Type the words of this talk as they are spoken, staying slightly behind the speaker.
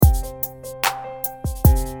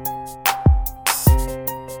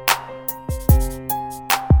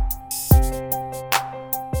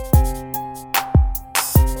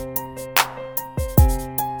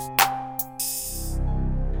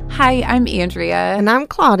Hi, I'm Andrea. And I'm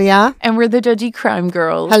Claudia. And we're the Judgy Crime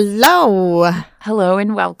Girls. Hello. Hello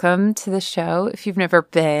and welcome to the show. If you've never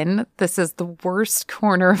been, this is the worst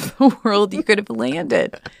corner of the world you could have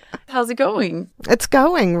landed. How's it going? It's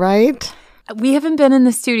going, right? We haven't been in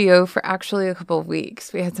the studio for actually a couple of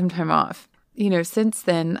weeks. We had some time off. You know, since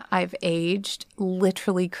then, I've aged.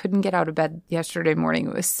 Literally couldn't get out of bed yesterday morning.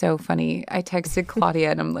 It was so funny. I texted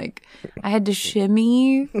Claudia and I'm like, I had to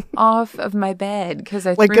shimmy off of my bed because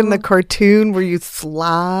I like in the cartoon where you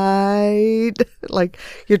slide, like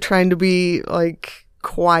you're trying to be like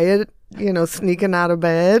quiet, you know, sneaking out of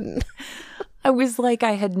bed. I was like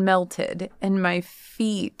I had melted and my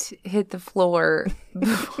feet hit the floor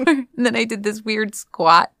before. And then I did this weird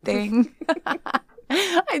squat thing.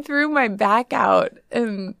 I threw my back out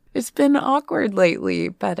and it's been awkward lately,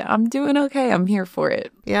 but I'm doing okay. I'm here for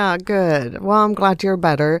it. Yeah, good. Well, I'm glad you're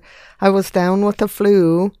better. I was down with the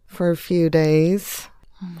flu for a few days.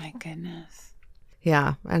 Oh my goodness.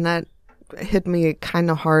 Yeah, and that hit me kind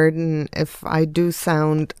of hard. And if I do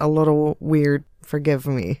sound a little weird, forgive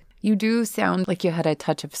me. You do sound like you had a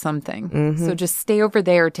touch of something. Mm-hmm. So just stay over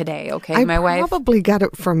there today, okay? I probably got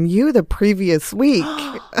it from you the previous week.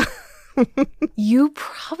 You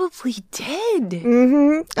probably did.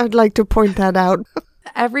 Mm-hmm. I'd like to point that out.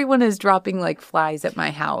 Everyone is dropping like flies at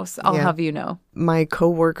my house. I'll have you know. My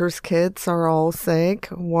coworkers' kids are all sick,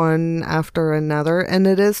 one after another, and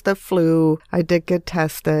it is the flu. I did get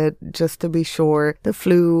tested just to be sure. The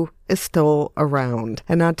flu is still around.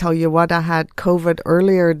 And I'll tell you what, I had COVID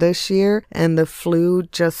earlier this year and the flu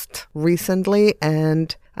just recently,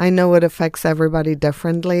 and I know it affects everybody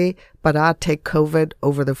differently, but I'd take COVID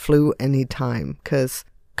over the flu anytime because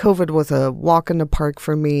COVID was a walk in the park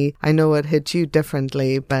for me. I know it hit you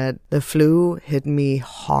differently, but the flu hit me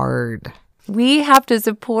hard. We have to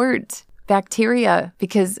support bacteria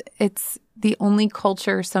because it's the only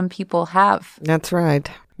culture some people have. That's right.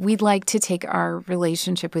 We'd like to take our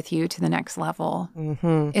relationship with you to the next level.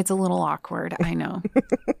 Mm-hmm. It's a little awkward, I know.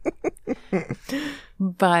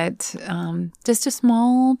 But just a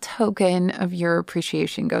small token of your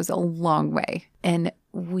appreciation goes a long way. And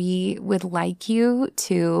we would like you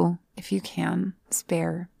to, if you can,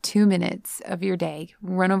 spare 2 minutes of your day.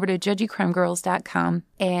 Run over to judgycrimegirls.com.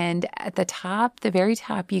 And at the top, the very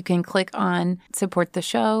top, you can click on support the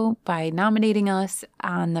show by nominating us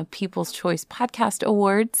on the People's Choice Podcast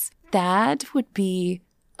Awards. That would be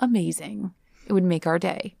amazing. It would make our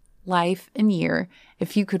day, life, and year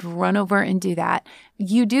if you could run over and do that.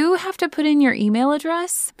 You do have to put in your email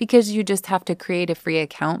address because you just have to create a free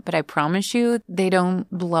account, but I promise you they don't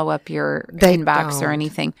blow up your inbox or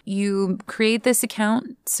anything. You create this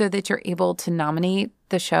account so that you're able to nominate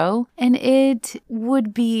the show, and it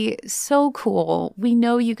would be so cool. We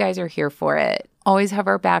know you guys are here for it. Always have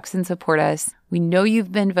our backs and support us. We know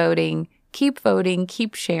you've been voting. Keep voting,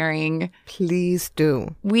 keep sharing. Please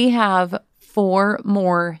do. We have 4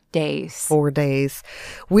 more days. 4 days.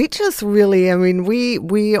 We just really,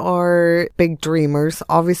 we are big dreamers.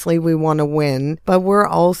 Obviously, we want to win, but we're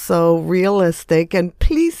also realistic. And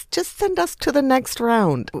please just send us to the next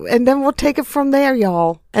round. And then we'll take it from there,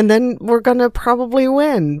 y'all. And then we're going to probably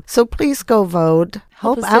win. So please go vote.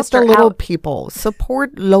 Help out the little people.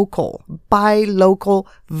 Support local. Buy local.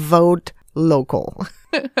 Vote local.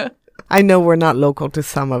 I know we're not local to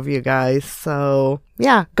some of you guys, so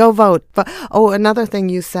yeah, go vote. But another thing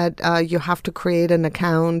you said, you have to create an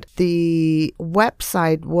account. The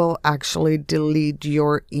website will actually delete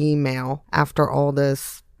your email after all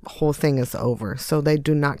this whole thing is over, so they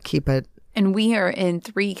do not keep it. And we are in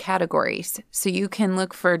 3 categories. So you can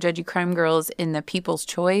look for Judgy Crime Girls in the People's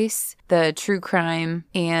Choice, the True Crime,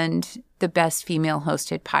 and the Best Female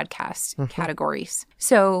Hosted Podcast categories.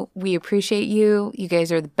 So we appreciate you. You guys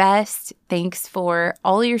are the best. Thanks for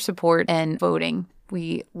all your support and voting.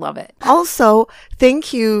 We love it. Also,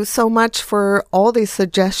 thank you so much for all these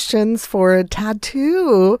suggestions for a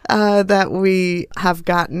tattoo that we have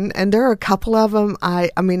gotten. And there are a couple of them.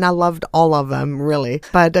 I loved all of them, really.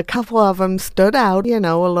 But a couple of them stood out,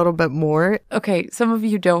 a little bit more. Okay, some of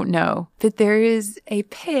you don't know that there is a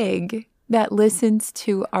pig that listens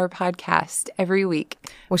to our podcast every week.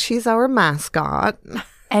 Well, she's our mascot.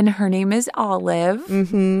 And her name is Olive.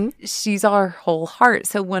 Mm-hmm. She's our whole heart.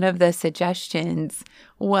 So one of the suggestions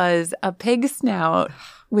was a pig snout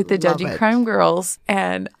with the Judgy Crime Girls.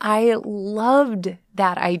 And I loved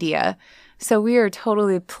that idea. So we are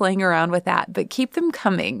totally playing around with that. But keep them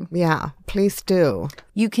coming. Yeah, please do.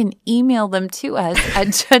 You can email them to us at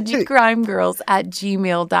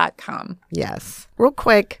judgycrimegirls@gmail.com. Yes. Real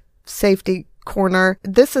quick. Safety corner.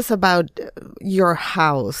 This is about your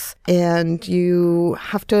house, and you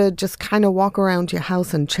have to just kind of walk around your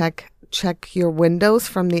house and check your windows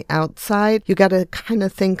from the outside. You got to kind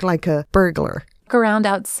of think like a burglar. Around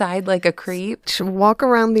outside like a creep. Walk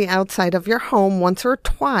around the outside of your home once or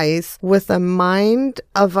twice with the mind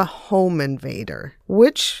of a home invader.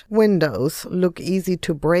 Which windows look easy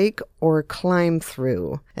to break or climb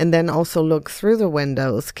through? And then also look through the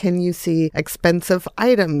windows. Can you see expensive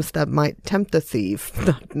items that might tempt a thief?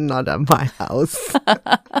 Not at my house.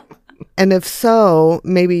 And if so,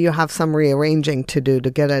 maybe you have some rearranging to do to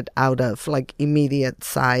get it out of like immediate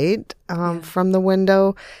sight from the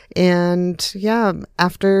window. And yeah,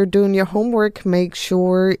 after doing your homework, make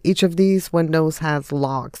sure each of these windows has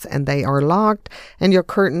locks and they are locked, and your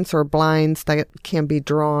curtains or blinds that can be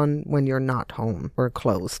drawn when you're not home or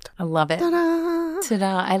closed. I love it. Ta-da!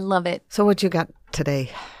 Ta-da. I love it. So what you got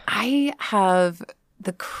today? I have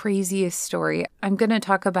the craziest story. I'm going to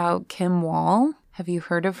talk about Kim Wall. Have you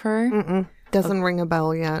heard of her? Doesn't ring a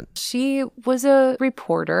bell yet. She was a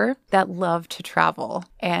reporter that loved to travel,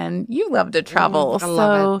 and you love to travel. I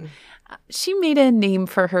love it. She made a name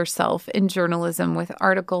for herself in journalism with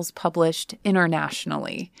articles published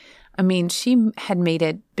internationally. I mean, she had made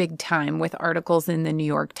it big time with articles in the New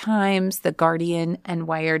York Times, The Guardian, and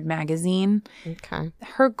Wired magazine. Okay.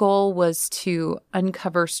 Her goal was to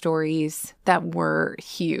uncover stories that were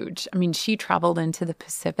huge. I mean, she traveled into the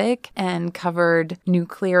Pacific and covered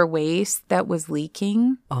nuclear waste that was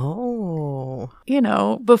leaking. Oh. You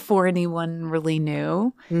know, before anyone really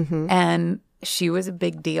knew. Mm-hmm. And she was a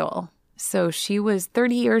big deal. So she was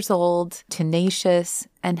 30 years old, tenacious,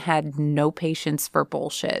 and had no patience for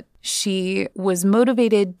bullshit. She was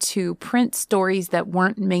motivated to print stories that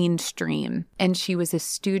weren't mainstream, and she was a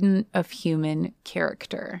student of human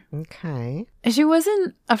character. Okay. She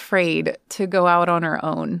wasn't afraid to go out on her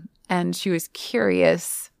own, and she was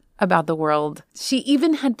curious about the world. She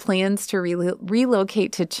even had plans to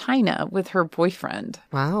relocate to China with her boyfriend.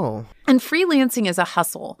 Wow. And freelancing is a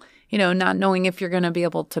hustle. You know, not knowing if you're going to be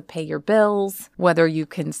able to pay your bills, whether you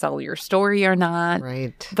can sell your story or not.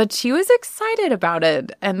 Right. But she was excited about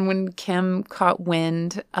it. And when Kim caught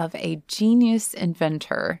wind of a genius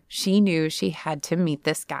inventor, she knew she had to meet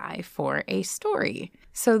this guy for a story.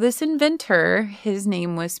 So this inventor, his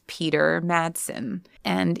name was Peter Madsen,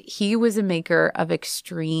 and he was a maker of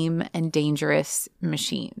extreme and dangerous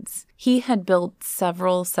machines. He had built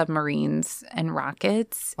several submarines and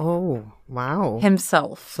rockets. Oh, wow.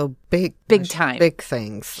 Himself. So big time. Big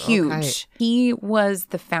things. Huge. Okay. He was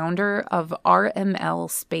the founder of RML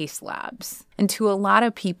Space Labs. And to a lot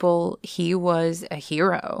of people, he was a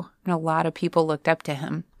hero. And a lot of people looked up to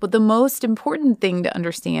him. But the most important thing to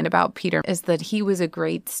understand about Peter is that he was a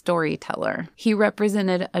great storyteller. He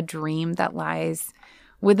represented a dream that lies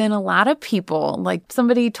within a lot of people. Like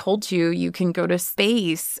somebody told you you can go to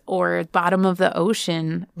space or bottom of the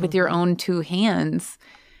ocean with your own two hands.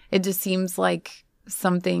 It just seems like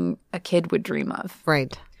something a kid would dream of.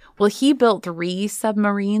 Right. Well, he built 3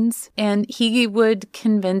 submarines, and he would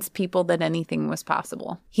convince people that anything was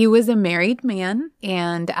possible. He was a married man,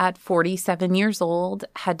 and at 47 years old,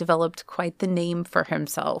 had developed quite the name for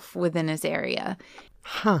himself within his area.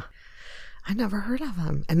 Huh. I never heard of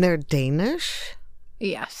them. And they're Danish?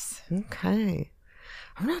 Yes. Okay.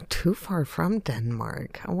 I'm not too far from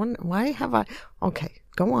Denmark. I wonder, why have I... Okay,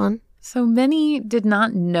 go on. So many did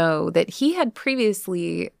not know that he had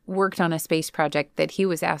previously worked on a space project that he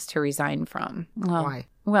was asked to resign from. Why?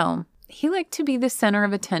 Well, he liked to be the center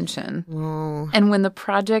of attention. Oh. And when the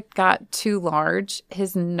project got too large,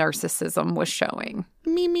 his narcissism was showing.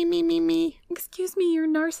 Me. Excuse me, your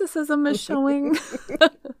narcissism is showing.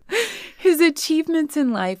 His achievements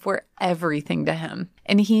in life were everything to him.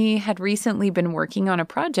 And he had recently been working on a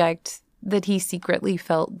project that he secretly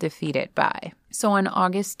felt defeated by. So on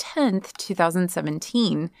August 10th,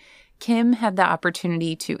 2017, Kim had the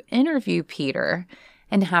opportunity to interview Peter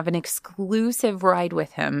and have an exclusive ride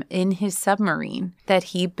with him in his submarine that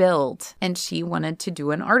he built, and she wanted to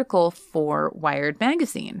do an article for Wired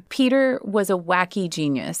magazine. Peter was a wacky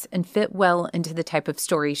genius and fit well into the type of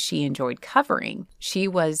stories she enjoyed covering. She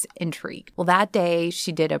was intrigued. Well, that day,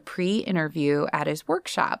 she did a pre-interview at his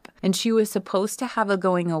workshop, and she was supposed to have a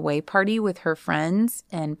going-away party with her friends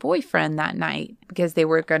and boyfriend that night because they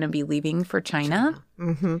were going to be leaving for China.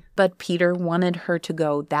 Mm-hmm. But Peter wanted her to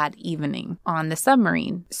go that evening on the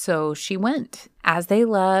submarine, so she went. As they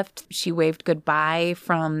left, she waved goodbye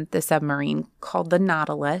from the submarine called the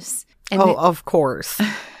Nautilus. And of course.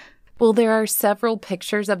 Well, there are several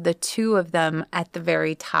pictures of the two of them at the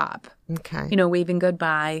very top. Okay. Waving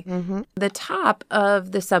goodbye. Mm-hmm. The top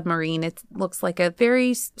of the submarine, it looks like a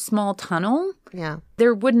very small tunnel. Yeah.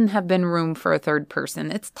 There wouldn't have been room for a third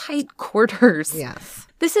person. It's tight quarters. Yes.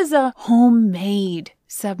 This is a homemade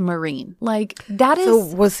submarine. Like, that is... So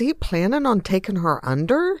was he planning on taking her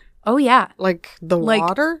under? Oh, yeah. Like the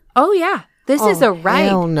water? Oh, yeah. This is a ride.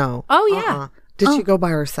 Hell no. Oh, yeah. Did she go by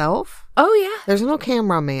herself? Oh, yeah. There's no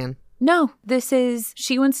cameraman. No,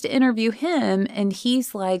 she wants to interview him, and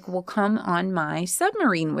he's like, well, come on my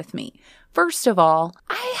submarine with me. First of all,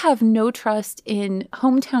 I have no trust in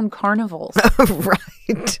hometown carnivals.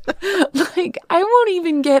 Right. Like, I won't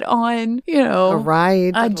even get on,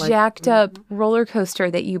 a jacked up roller coaster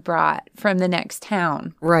that you brought from the next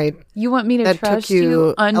town. Right. You want me to that trust took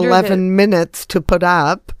you under 11 minutes to put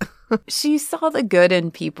up. She saw the good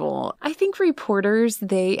in people. I think reporters,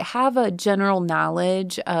 they have a general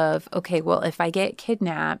knowledge of, okay, well, if I get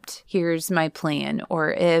kidnapped, here's my plan.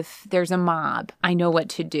 Or if there's a mob, I know what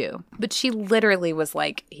to do. But she literally was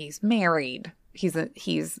like, he's married. He's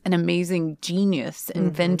an amazing genius,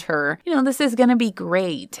 inventor. This is going to be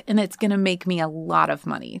great. And it's going to make me a lot of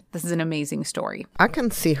money. This is an amazing story. I can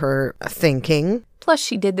see her thinking. Plus,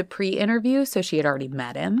 she did the pre-interview, so she had already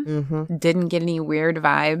met him. Didn't get any weird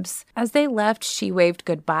vibes. As they left, she waved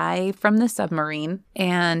goodbye from the submarine,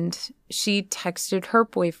 and she texted her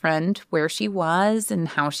boyfriend where she was and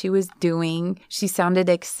how she was doing. She sounded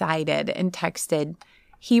excited and texted,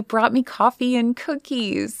 "He brought me coffee and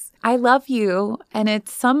cookies. I love you." And at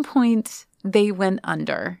some point, they went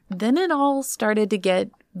under. Then it all started to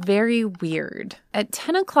get very weird. At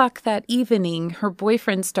 10 o'clock that evening, her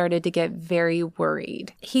boyfriend started to get very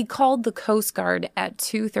worried. He called the Coast Guard at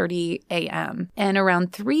 2:30 a.m. And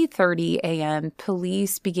around 3:30 a.m.,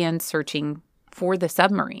 police began searching for the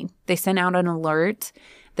submarine. They sent out an alert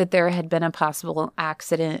that there had been a possible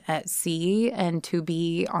accident at sea and to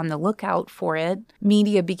be on the lookout for it.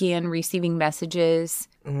 Media began receiving messages.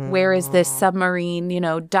 Where is this submarine?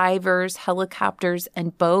 Divers, helicopters,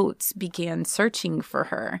 and boats began searching for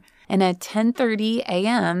her. And at 10:30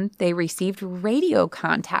 a.m., they received radio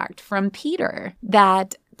contact from Peter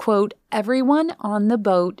that, quote, "everyone on the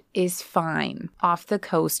boat is fine," off the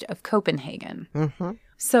coast of Copenhagen.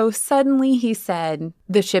 So suddenly he said,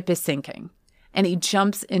 the ship is sinking. And he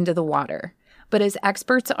jumps into the water. But as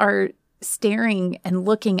experts are staring and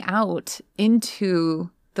looking out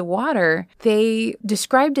into the water, they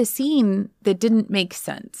described a scene that didn't make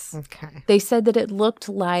sense. Okay. They said that it looked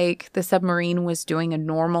like the submarine was doing a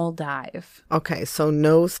normal dive. Okay, so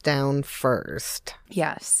nose down first.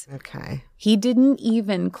 Yes. Okay. He didn't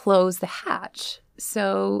even close the hatch.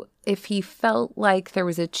 So if he felt like there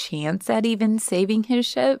was a chance at even saving his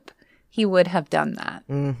ship, he would have done that.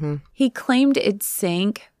 He claimed it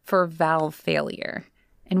sank for valve failure.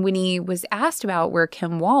 And when he was asked about where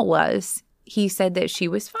Kim Wall was, he said that she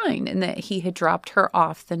was fine and that he had dropped her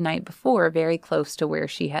off the night before very close to where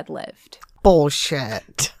she had lived.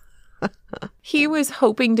 Bullshit. He was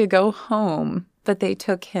hoping to go home, but they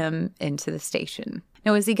took him into the station.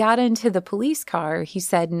 Now, as he got into the police car, he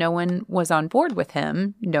said no one was on board with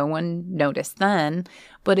him. No one noticed then.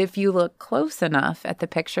 But if you look close enough at the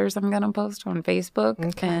pictures I'm going to post on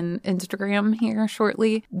Facebook and Instagram here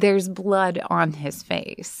shortly, there's blood on his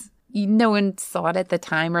face. No one saw it at the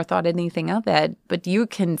time or thought anything of it, but you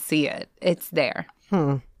can see it. It's there.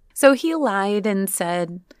 So he lied and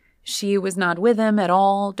said she was not with him at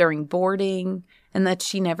all during boarding, and that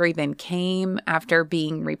she never even came after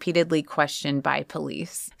being repeatedly questioned by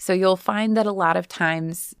police. So you'll find that a lot of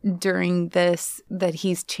times during this that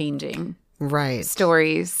he's changing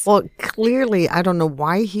stories. Well, clearly, I don't know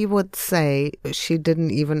why he would say she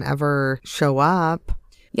didn't even ever show up.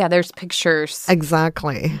 Yeah, there's pictures.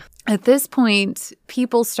 Exactly. At this point,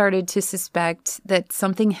 people started to suspect that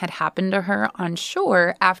something had happened to her on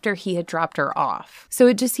shore after he had dropped her off. So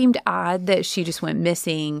it just seemed odd that she just went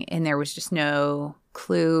missing and there was just no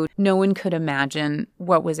clue. No one could imagine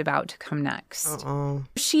what was about to come next.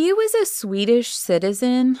 She was a Swedish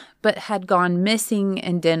citizen, but had gone missing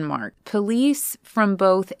in Denmark. Police from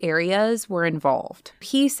both areas were involved.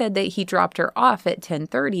 He said that he dropped her off at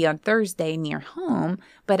 10:30 on Thursday near home,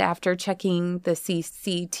 but after checking the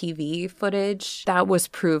CCTV footage, that was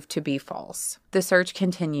proved to be false. The search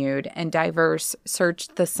continued, and divers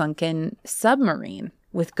searched the sunken submarine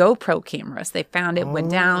with GoPro cameras. They found it,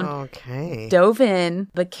 went down, dove in,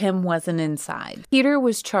 but Kim wasn't inside. Peter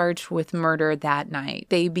was charged with murder that night.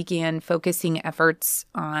 They began focusing efforts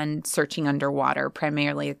on searching underwater,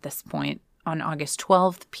 primarily at this point On August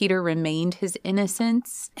 12th, Peter remained his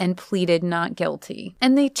innocence and pleaded not guilty.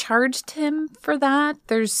 And they charged him for that.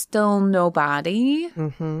 There's still no body,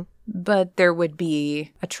 but there would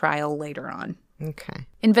be a trial later on. Okay.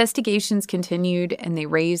 Investigations continued, and they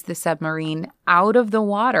raised the submarine out of the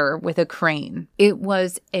water with a crane. It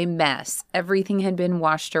was a mess. Everything had been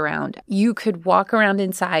washed around. You could walk around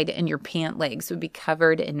inside, and your pant legs would be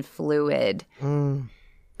covered in fluid.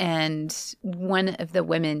 And one of the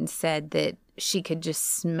women said that she could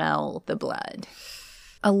just smell the blood.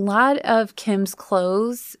 A lot of Kim's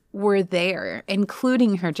clothes were there,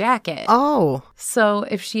 including her jacket. Oh. So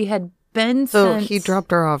if she had been So sent... he dropped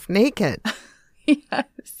her off naked.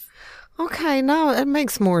 Yes. Okay, now it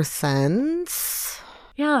makes more sense.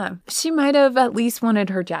 Yeah. She might have at least wanted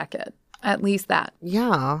her jacket. At least that.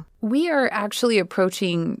 Yeah. We are actually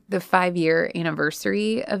approaching the 5-year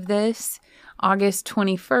anniversary of this. August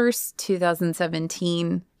 21st,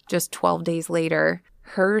 2017, just 12 days later,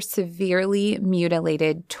 her severely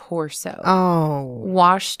mutilated torso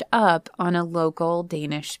washed up on a local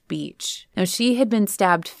Danish beach. Now, she had been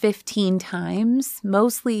stabbed 15 times,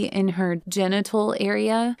 mostly in her genital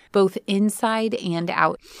area, both inside and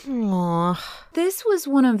out. Aww. This was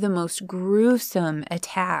one of the most gruesome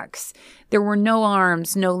attacks. There were no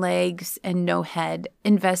arms, no legs, and no head.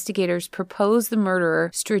 Investigators proposed the murderer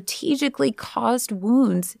strategically caused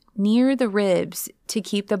wounds near the ribs to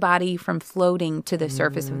keep the body from floating to the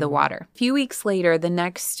surface of the water. A few weeks later, the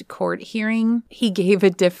next court hearing, he gave a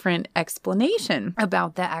different explanation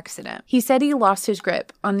about the accident. He said he lost his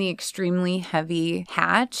grip on the extremely heavy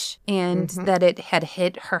hatch and that it had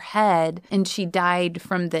hit her head and she died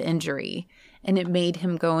from the injury. And it made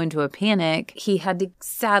him go into a panic. He had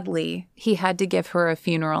to give her a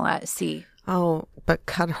funeral at sea. Oh, but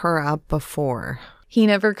cut her up before. He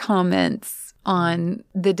never comments on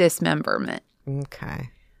the dismemberment.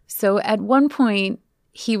 Okay. So at one point,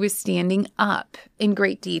 he was standing up in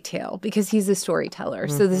great detail because he's a storyteller.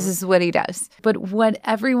 So this is what he does. But what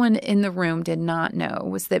everyone in the room did not know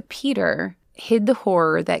was that Peter hid the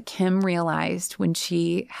horror that Kim realized when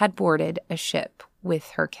she had boarded a ship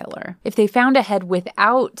with her killer. If they found a head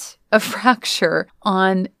without a fracture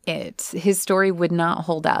on it, his story would not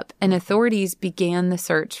hold up, and authorities began the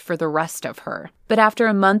search for the rest of her. But after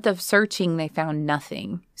a month of searching, they found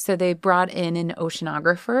nothing. So they brought in an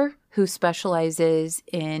oceanographer who specializes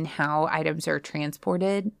in how items are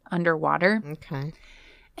transported underwater. Okay.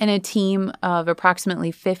 And a team of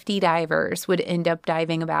approximately 50 divers would end up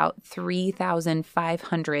diving about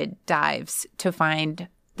 3,500 dives to find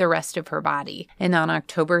the rest of her body. And on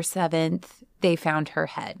October 7th, they found her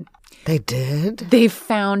head. They did? They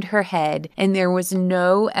found her head, and there was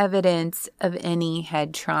no evidence of any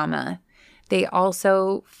head trauma. They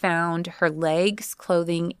also found her legs,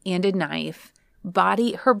 clothing, and a knife.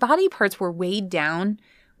 Her body parts were weighed down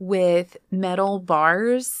with metal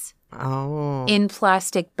bars in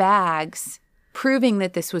plastic bags, proving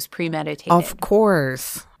that this was premeditated. Of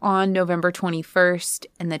course. On November 21st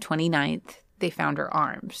and the 29th, they found her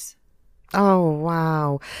arms. Oh,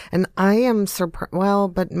 wow. And I am surprised. Well,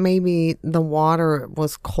 but maybe the water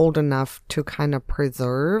was cold enough to kind of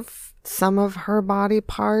preserve some of her body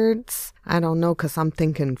parts. I don't know, because I'm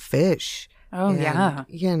thinking fish. Oh, and, yeah.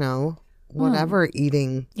 You know, whatever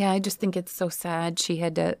eating. Yeah, I just think it's so sad. She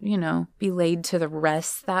had to, be laid to the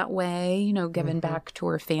rest that way, given back to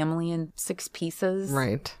her family in 6 pieces.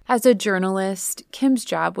 Right. As a journalist, Kim's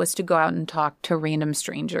job was to go out and talk to random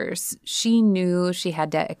strangers. She knew she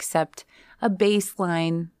had to accept a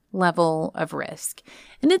baseline level of risk.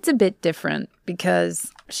 And it's a bit different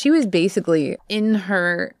because she was basically in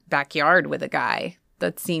her backyard with a guy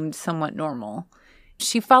that seemed somewhat normal.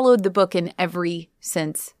 She followed the book in every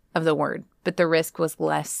sense of the word, but the risk was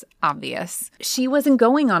less obvious. She wasn't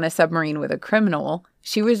going on a submarine with a criminal.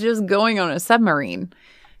 She was just going on a submarine.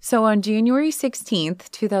 So on January 16th,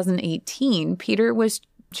 2018, Peter was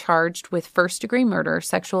charged with first-degree murder,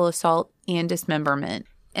 sexual assault, and dismemberment.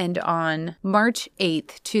 And on March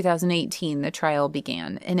 8th, 2018, the trial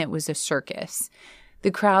began, and it was a circus.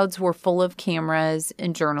 The crowds were full of cameras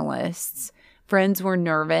and journalists. Friends were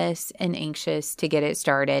nervous and anxious to get it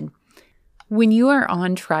started. When you are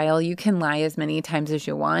on trial, you can lie as many times as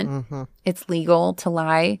you want. It's legal to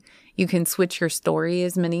lie. You can switch your story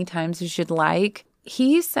as many times as you'd like.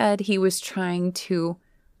 He said he was trying to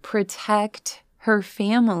protect her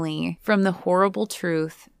family from the horrible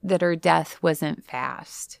truth that her death wasn't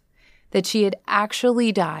fast, that she had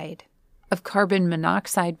actually died of carbon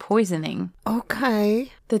monoxide poisoning.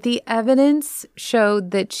 Okay. That the evidence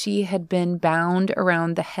showed that she had been bound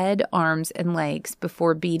around the head, arms, and legs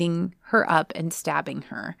before beating her up and stabbing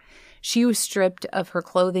her. She was stripped of her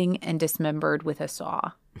clothing and dismembered with a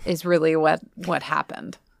saw, is really what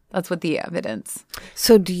happened. That's what the evidence.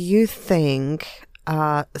 So do you think,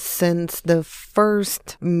 since the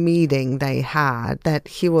first meeting they had, that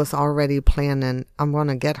he was already planning, I'm going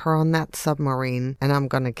to get her on that submarine and I'm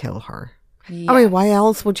going to kill her? Yes. I mean, why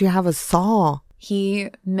else would you have a saw? He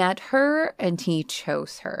met her and he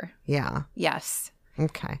chose her. Yeah. Yes.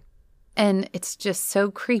 Okay. And it's just so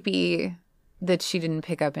creepy that she didn't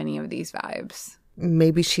pick up any of these vibes.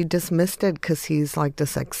 Maybe she dismissed it because he's like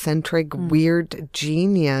this eccentric, weird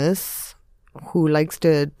genius who likes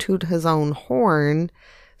to toot his own horn.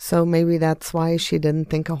 So maybe that's why she didn't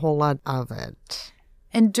think a whole lot of it.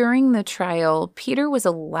 And during the trial, Peter was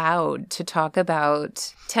allowed to talk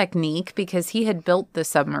about technique because he had built the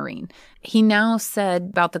submarine. He now said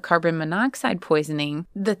about the carbon monoxide poisoning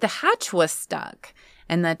that the hatch was stuck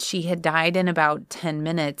and that she had died in about 10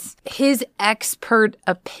 minutes. His expert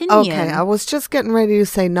opinion... Okay, I was just getting ready to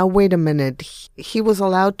say, no, wait a minute. He was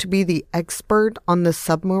allowed to be the expert on the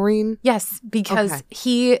submarine? Yes, because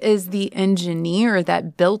he is the engineer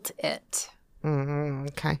that built it.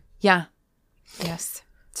 Okay. Yeah. Yes.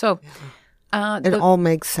 So... it all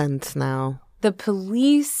makes sense now. The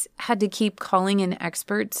police had to keep calling in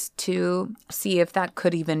experts to see if that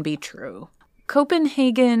could even be true.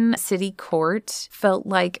 Copenhagen City Court felt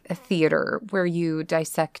like a theater where you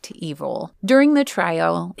dissect evil. During the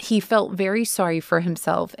trial, he felt very sorry for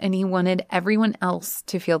himself and he wanted everyone else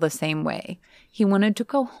to feel the same way. He wanted to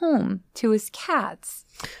go home to his cats.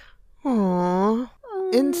 Aww.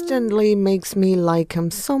 Instantly makes me like him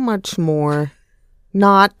so much more.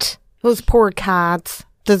 Not. Those poor cats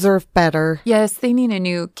deserve better. Yes, they need a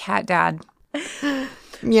new cat dad.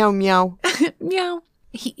 Meow, meow. Meow.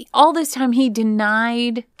 All this time, he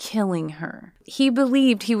denied killing her. He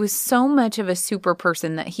believed he was so much of a super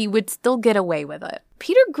person that he would still get away with it.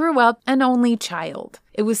 Peter grew up an only child.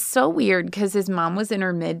 It was so weird because his mom was in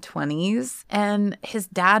her mid-20s and his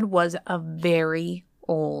dad was a very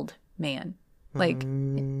old man, like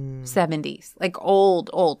 70s, like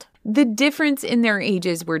old. The difference in their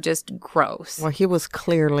ages were just gross. Well, he was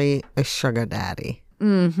clearly a sugar daddy.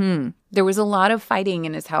 There was a lot of fighting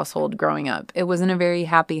in his household growing up. It wasn't a very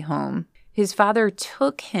happy home. His father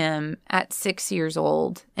took him at 6 years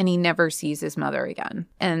old, and he never sees his mother again.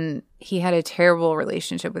 And he had a terrible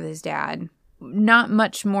relationship with his dad. Not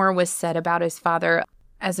much more was said about his father.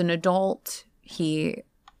 As an adult, he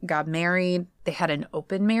got married. They had an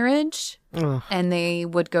open marriage, and they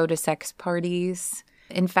would go to sex parties.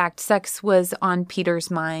 In fact, sex was on Peter's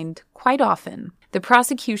mind quite often. The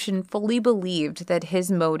prosecution fully believed that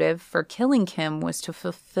his motive for killing Kim was to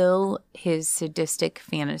fulfill his sadistic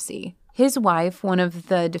fantasy. His wife, one of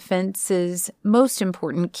the defense's most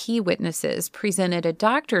important key witnesses, presented a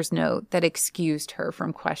doctor's note that excused her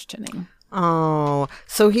from questioning. Oh,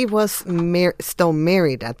 so he was still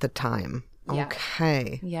married at the time. Yeah.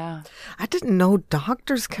 Okay. Yeah. I didn't know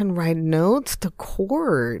doctors can write notes to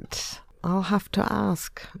court. I'll have to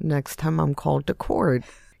ask next time I'm called to court.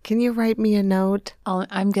 Can you write me a note?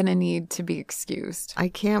 I'm going to need to be excused. I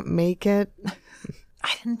can't make it.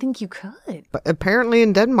 I didn't think you could. But apparently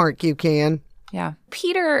in Denmark you can. Yeah.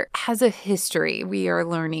 Peter has a history, we are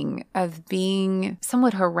learning, of being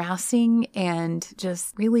somewhat harassing and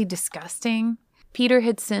just really disgusting. Peter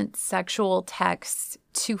had sent sexual texts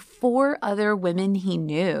to 4 other women he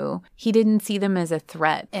knew. He didn't see them as a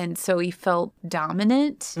threat, and so he felt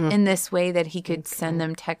dominant in this way that he could send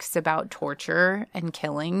them texts about torture and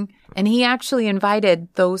killing. And he actually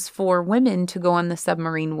invited those 4 women to go on the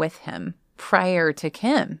submarine with him prior to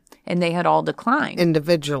Kim, and they had all declined.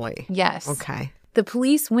 Individually? Yes. Okay. The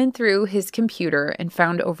police went through his computer and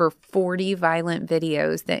found over 40 violent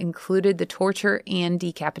videos that included the torture and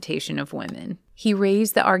decapitation of women. He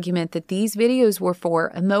raised the argument that these videos were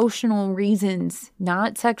for emotional reasons,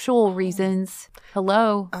 not sexual reasons.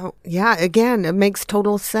 Hello? Oh, yeah. Again, it makes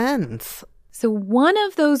total sense. So one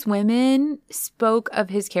of those women spoke of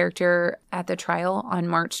his character at the trial on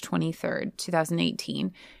March 23rd,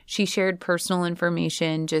 2018. She shared personal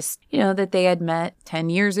information, just, that they had met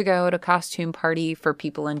 10 years ago at a costume party for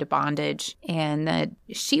people into bondage, and that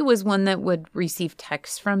she was one that would receive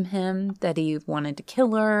texts from him that he wanted to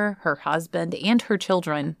kill her husband, and her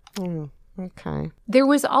children. Okay. There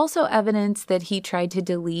was also evidence that he tried to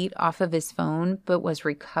delete off of his phone, but was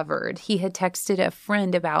recovered. He had texted a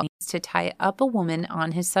friend about to tie up a woman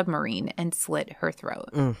on his submarine and slit her throat.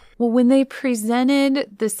 Well, when they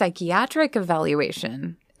presented the psychiatric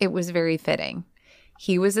evaluation, it was very fitting.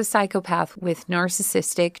 He was a psychopath with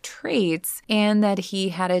narcissistic traits and that he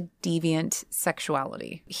had a deviant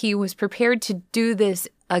sexuality. He was prepared to do this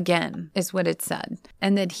again, is what it said,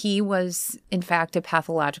 and that he was, in fact, a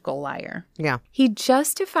pathological liar. Yeah. He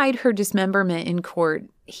justified her dismemberment in court.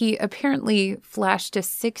 He apparently flashed a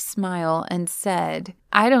sick smile and said,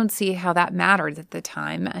 "I don't see how that mattered at the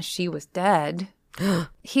time, as she was dead."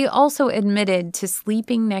 He also admitted to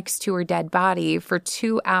sleeping next to her dead body for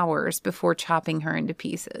 2 hours before chopping her into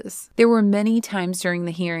pieces. There were many times during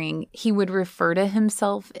the hearing he would refer to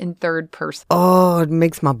himself in third person. Oh, it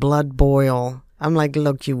makes my blood boil. I'm like,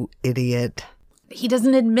 look, you idiot. He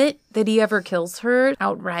doesn't admit that he ever kills her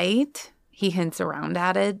outright. He hints around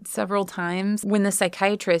at it several times. When the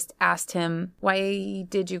psychiatrist asked him, "Why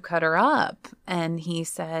did you cut her up?" And he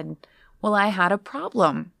said, "Well, I had a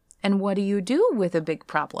problem. And what do you do with a big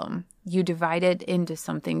problem? You divide it into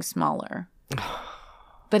something smaller."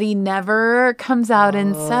 But he never comes out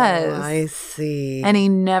and says. I see. And he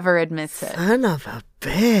never admits it. Son of a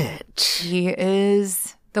bitch. He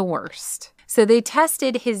is the worst. So they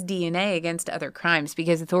tested his DNA against other crimes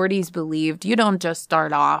because authorities believed you don't just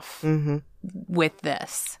start off with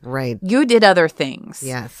this. Right. You did other things.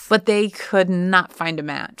 Yes. But they could not find a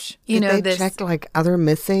match. Did they check like other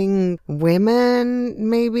missing women,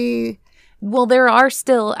 maybe? Well, there are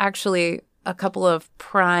still actually a couple of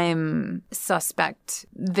prime suspect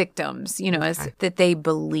victims, that they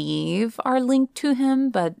believe are linked to him.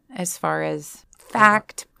 But as far as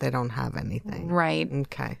fact, they don't have anything. Right.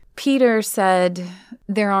 Okay. Peter said,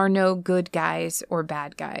 "There are no good guys or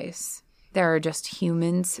bad guys. There are just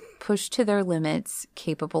humans pushed to their limits,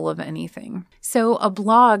 capable of anything." So a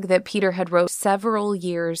blog that Peter had wrote several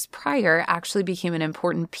years prior actually became an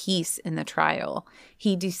important piece in the trial.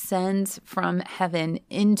 He descends from heaven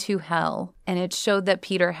into hell, and it showed that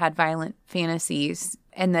Peter had violent fantasies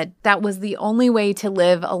and that was the only way to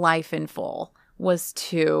live a life in full, was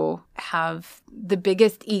to have the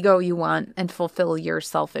biggest ego you want and fulfill your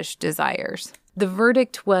selfish desires. The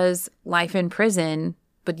verdict was life in prison.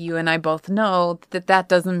 But you and I both know that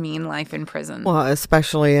doesn't mean life in prison. Well,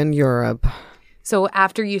 especially in Europe. So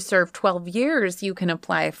after you serve 12 years, you can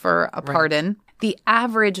apply for a pardon. The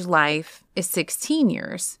average life is 16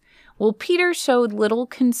 years. Well, Peter showed little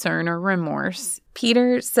concern or remorse.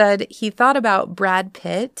 Peter said he thought about Brad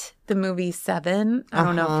Pitt, the movie Seven. I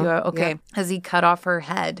don't know if you... Okay. Yeah. As he cut off her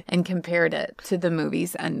head and compared it to the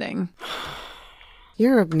movie's ending.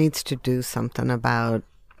 Europe needs to do something about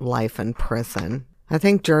life in prison. I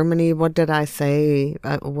think Germany, what did I say,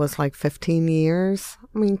 was like 15 years?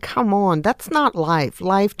 I mean, come on. That's not life.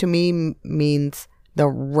 Life to me means the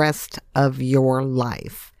rest of your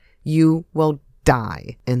life. You will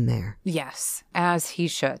die in there. Yes, as he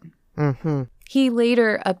should. Mm-hmm. He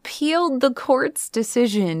later appealed the court's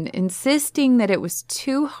decision, insisting that it was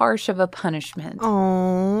too harsh of a punishment.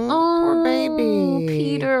 Oh, poor baby.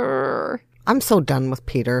 Peter. I'm so done with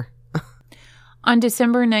Peter. On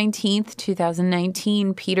December 19th,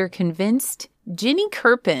 2019, Peter convinced Ginny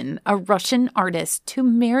Kirpin, a Russian artist, to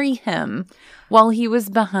marry him while he was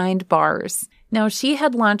behind bars. Now, she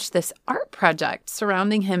had launched this art project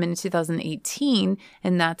surrounding him in 2018,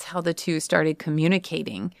 and that's how the two started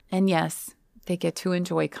communicating. And yes, they get to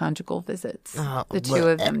enjoy conjugal visits. Oh, the two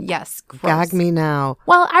of them. Yes. Gross. Gag me now.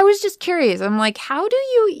 Well, I was just curious. I'm like, how do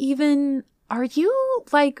you even, are you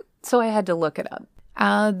like, so I had to look it up.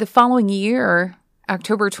 The following year,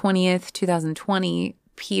 October 20th, 2020,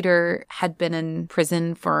 Peter had been in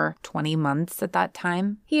prison for 20 months at that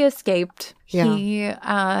time. He escaped. Yeah. He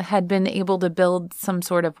had been able to build some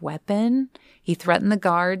sort of weapon. He threatened the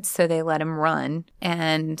guards, so they let him run.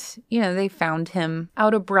 And, they found him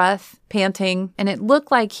out of breath, panting, and it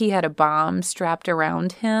looked like he had a bomb strapped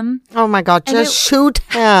around him. Oh my God, just shoot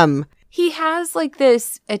him. He has like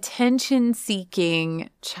this attention-seeking,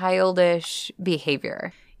 childish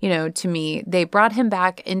behavior. To me, they brought him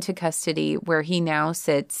back into custody where he now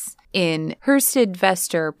sits in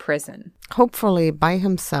Herstedvester prison. Hopefully by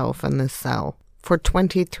himself in the cell for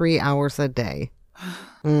 23 hours a day.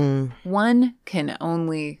 One can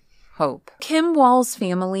only hope. Kim Wall's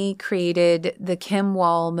family created the Kim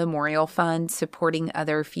Wall Memorial Fund supporting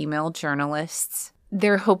other female journalists.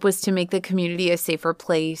 Their hope was to make the community a safer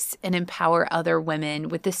place and empower other women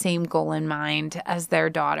with the same goal in mind as their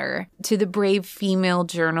daughter. To the brave female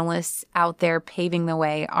journalists out there paving the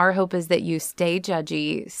way, our hope is that you stay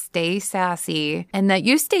judgy, stay sassy, and that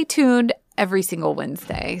you stay tuned every single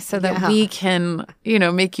Wednesday so that we can,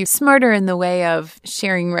 make you smarter in the way of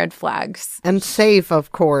sharing red flags. And safe,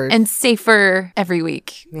 of course. And safer every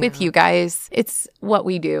week with you guys. It's what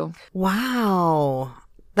we do. Wow.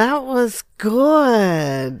 That was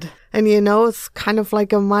good. And it's kind of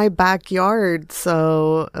like in my backyard,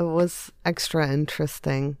 so it was extra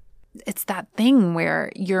interesting. It's that thing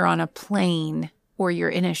where you're on a plane or you're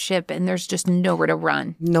in a ship and there's just nowhere to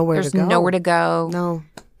run. There's nowhere to go. No.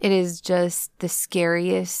 It is just the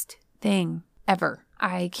scariest thing ever.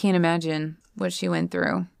 I can't imagine what she went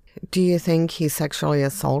through. Do you think he sexually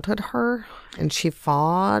assaulted her and she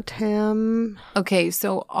fought him? Okay,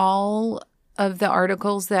 so all of the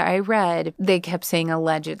articles that I read, they kept saying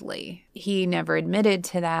allegedly. He never admitted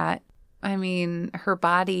to that. I mean, her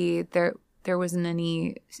body, there wasn't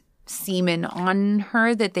any semen on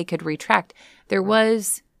her that they could retract. There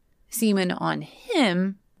was semen on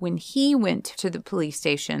him when he went to the police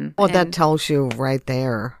station. Well, that tells you right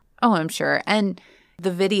there. Oh, I'm sure. And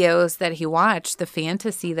the videos that he watched, the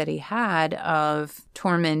fantasy that he had of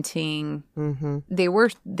tormenting, they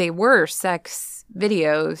were sex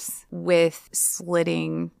videos with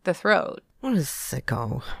slitting the throat. What a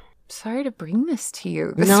sicko. Sorry to bring this to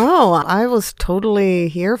you. No, I was totally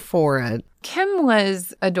here for it. Kim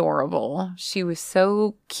was adorable. She was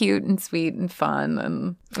so cute and sweet and fun,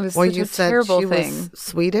 and it was Well, such you a said terrible she thing. was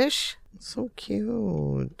Swedish? So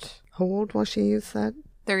cute. How old was she, you said?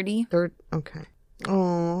 30. Okay.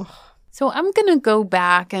 Oh. So I'm going to go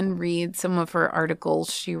back and read some of her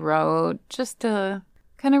articles she wrote just to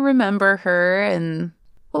kind of remember her. And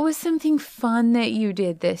what was something fun that you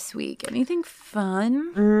did this week? Anything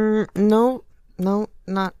fun? No,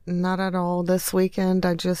 not at all. This weekend,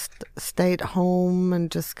 I just stayed home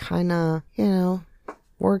and just kind of,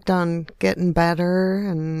 worked on getting better.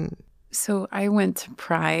 And So I went to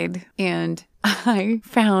Pride and I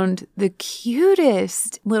found the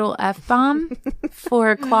cutest little F-bomb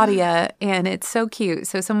for Claudia, and it's so cute.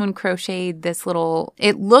 So someone crocheted this little,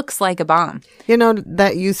 it looks like a bomb.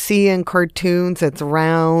 that you see in cartoons, it's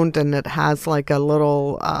round and it has like a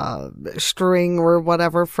little string or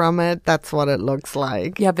whatever from it. That's what it looks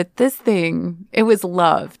like. Yeah, but this thing, it was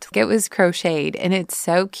loved. It was crocheted, and it's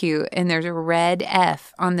so cute, and there's a red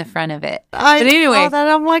F on the front of it. I But anyway, saw that.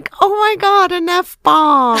 I'm like, oh my God, an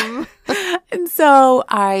F-bomb. and so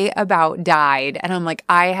I about died, and I'm like,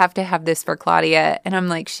 I have to have this for Claudia. And I'm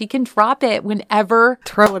like, she can drop it whenever.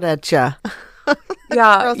 Throw it at you.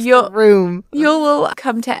 Yeah, Room. you'll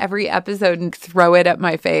come to every episode and throw it at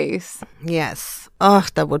my face. Yes. Oh,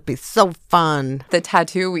 that would be so fun. The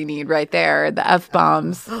tattoo we need right there, the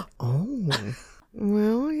F-bombs. Oh.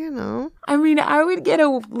 Well, I mean, I would get a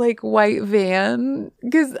white van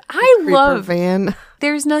because creeper van.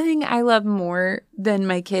 There's nothing I love more than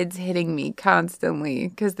my kids hitting me constantly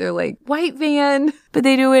because they're like, white van, but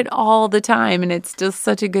they do it all the time. And it's just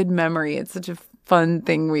such a good memory. It's such a fun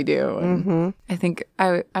thing we do. And I think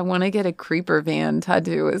I want to get a creeper van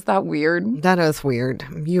tattoo. Is that weird? That is weird.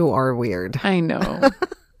 You are weird. I know.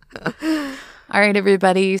 All right,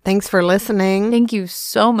 everybody. Thanks for listening. Thank you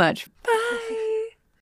so much. Bye.